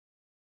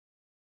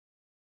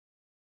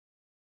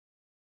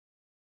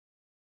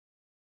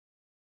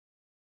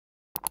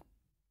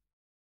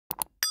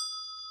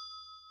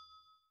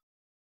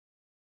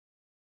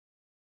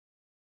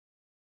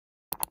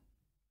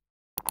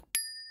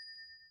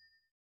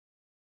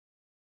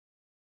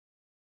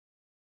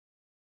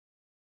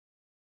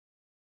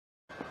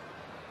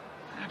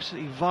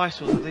absolutely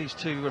vital that these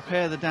two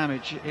repair the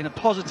damage in a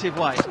positive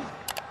way.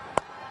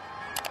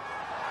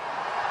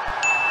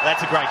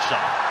 That's a great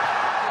shot.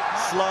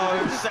 Slow.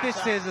 This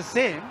says the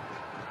same.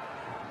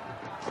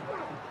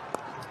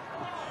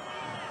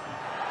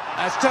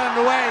 Has turned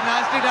away.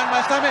 Nicely done by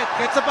Samit.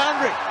 Gets a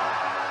boundary.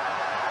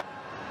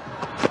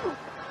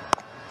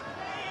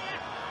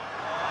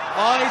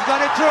 Oh, he's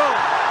got it through.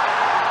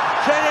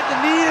 Threaded the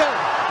needle.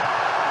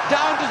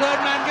 Down to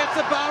third man. Gets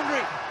a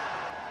boundary.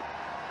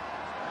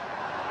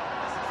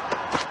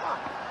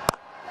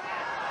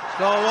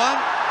 Slow one.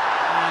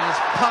 And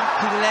it's pumped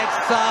to the leg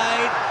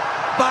side.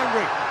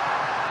 Boundary.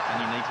 And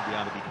you need to be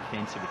able to be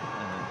defensive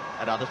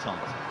at other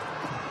times.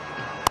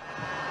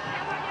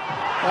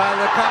 Well,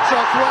 the cut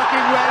shot's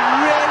working well,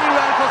 really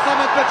well for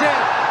Samit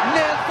Patel.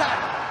 Nails that.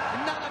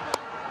 Another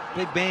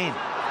big band.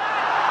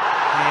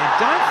 And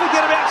don't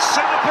forget about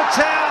Samit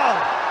Patel.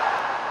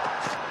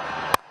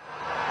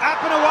 Up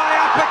and away,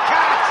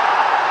 uppercut.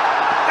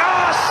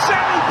 Oh,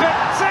 Samit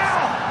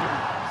Patel.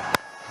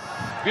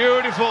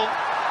 Beautiful,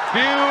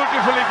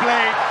 beautifully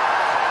played.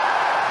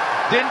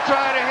 Didn't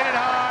try to hit it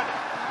hard.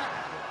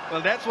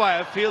 Well, that's why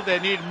I feel they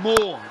need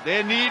more.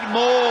 They need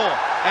more,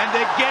 and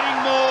they're getting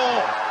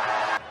more.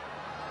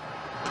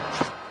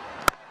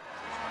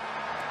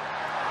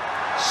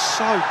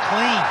 So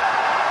clean.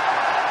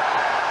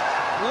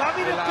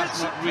 Loving it.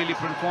 Not really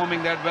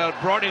performing that well.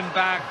 Brought him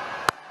back,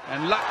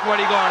 and look what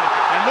he got.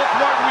 And look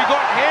what we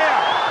got here.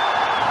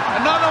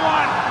 Another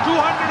one.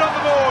 200 on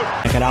the board.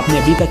 अगर आपने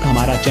अभी तक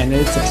हमारा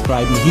channel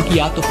subscribe नहीं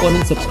किया तो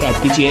फौरन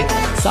subscribe कीजिए,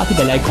 साथ ही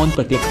बेल आइकॉन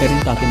पर क्लिक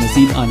करें ताकि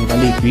मजीद आने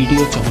वाली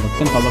वीडियो चाहे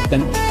वक्तन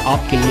फवक्तन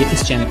आपके लिए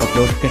इस चैनल पर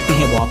अपलोड करते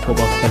हैं वो आपको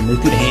वक्त पर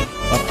मिलती रहे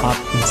और आप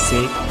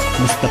इनसे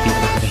मुस्तफीद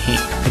होते रहें।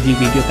 अगली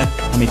वीडियो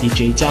तक हमें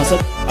दीजिए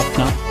इजाजत,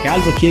 अपना ख्याल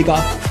रखिएगा।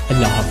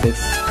 अल्लाह हाफिज।